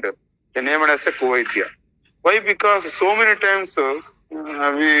trained, they name it as a Kuvaidya. Why? Because so many times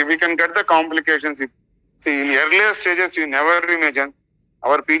we can get the complications. See, in earlier stages, you never imagine.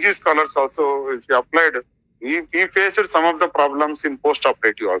 Our PG scholars also, if you applied, we faced some of the problems in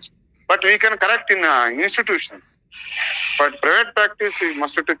post-operative also. But we can correct in institutions. But private practice, we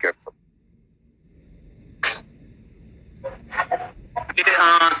must be careful. Okay,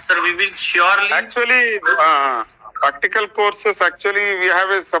 sir, we will surely... Actually, practical courses, actually, we have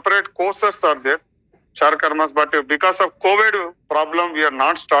a separate courses are there, Kshara Karmas, but because of COVID problem, we have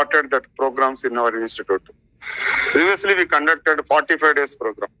not started that programs in our institute. Previously, we conducted 45 days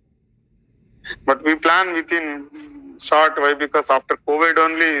program. But we plan within short. Why? Because after COVID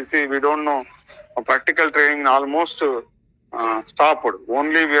only, see, we don't know. Practical training almost stopped.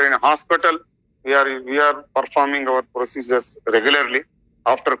 Only we are in a hospital. We are performing our procedures regularly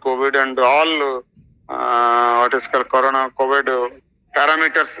after COVID, and all what is called COVID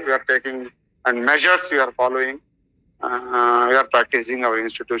parameters we are taking and measures we are following. We are practicing our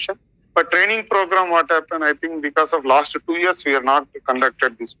institution. But training program, what happened? I think because of last 2 years, we are not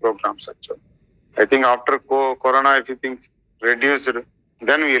conducted these programs actually. I think after Corona, if you think reduced,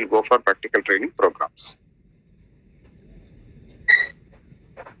 then we will go for practical training programs.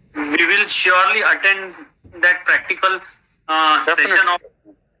 We will surely attend that practical session of,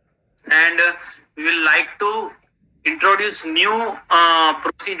 and we will like to introduce new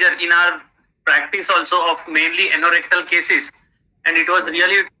procedure in our practice also of mainly anorectal cases. And it was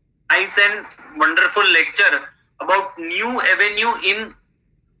really nice and wonderful lecture about new avenue in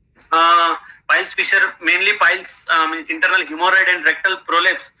piles fissure, mainly piles, internal hemorrhoid and rectal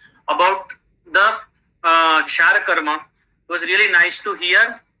prolapse, about the Kshara Karma. It was really nice to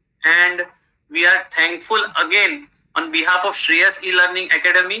hear, and we are thankful again on behalf of Shreyas E-Learning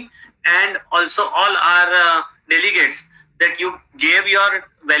Academy and also all our delegates that you gave your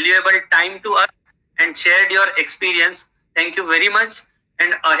valuable time to us and shared your experience. Thank you very much.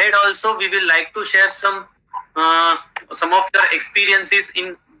 And ahead also we will like to share some of your experiences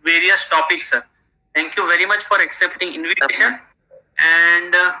in various topics, sir. Thank you very much for accepting invitation.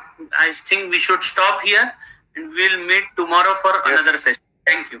 And I think we should stop here, and we'll meet tomorrow for another session.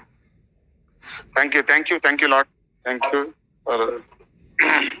 Thank you. Thank you. Thank you. Thank you, Lord. Thank you for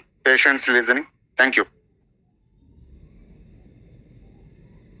patience listening. Thank you.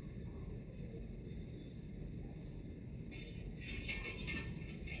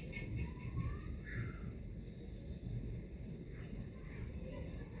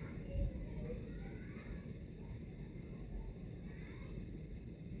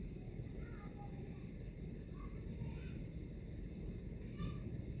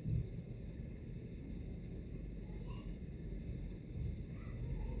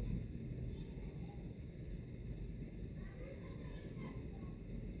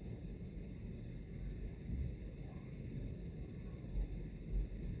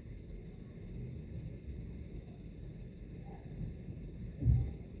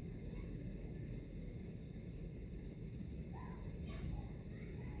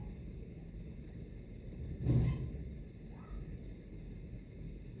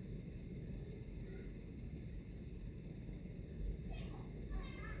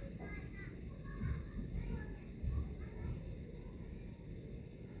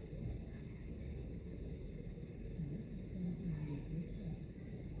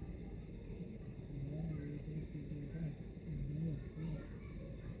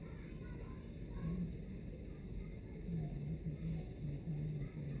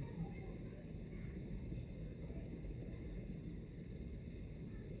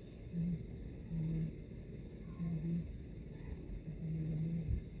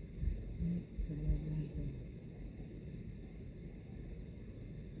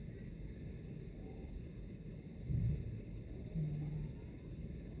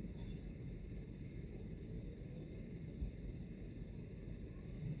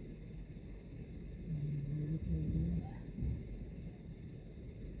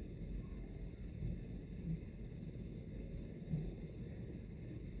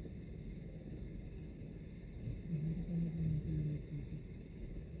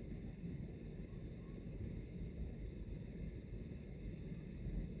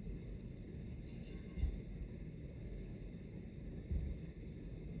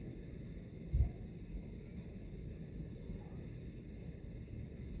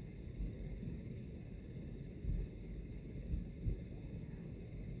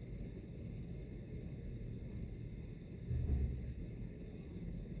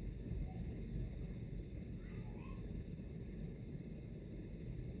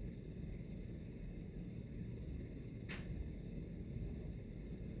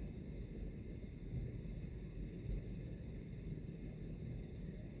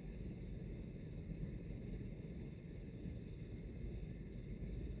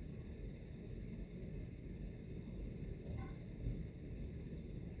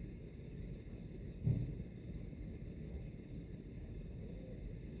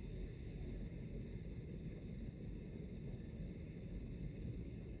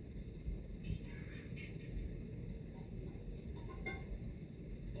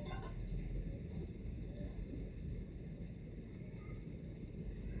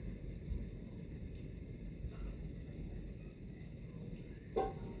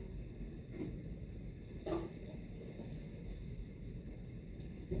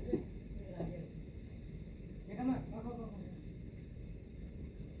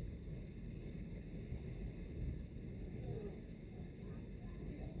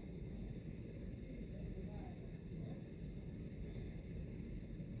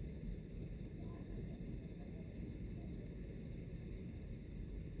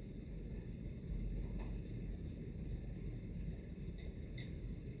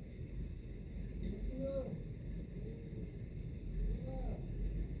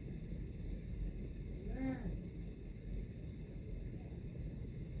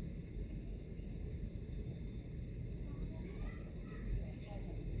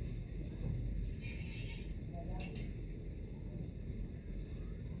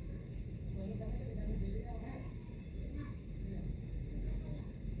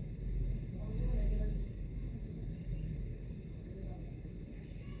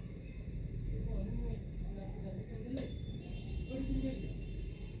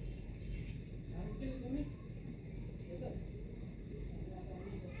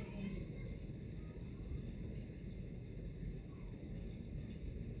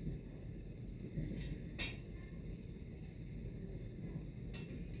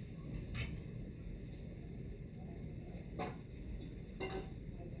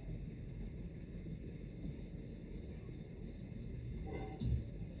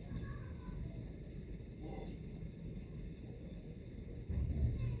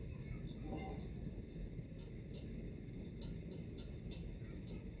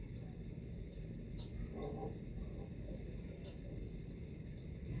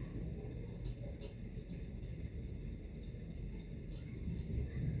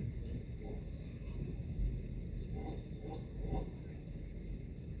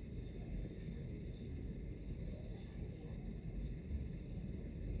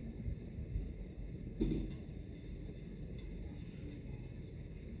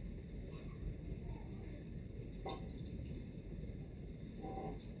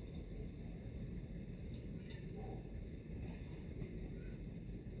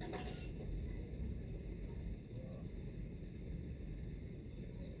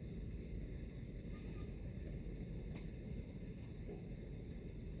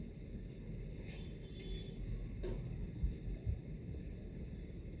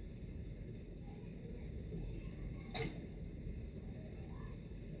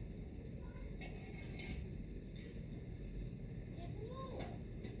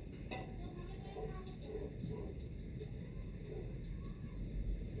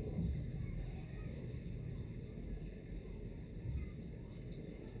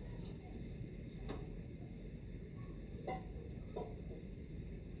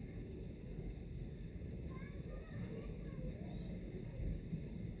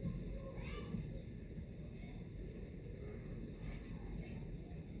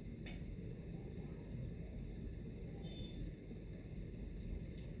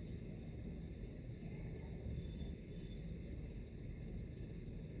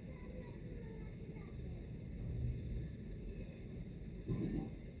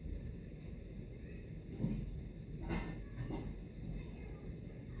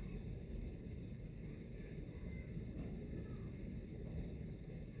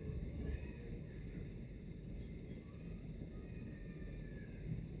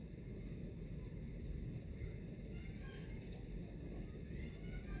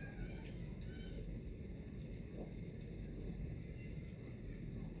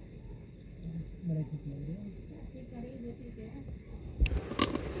 बड़ा ठीक लग रहा है।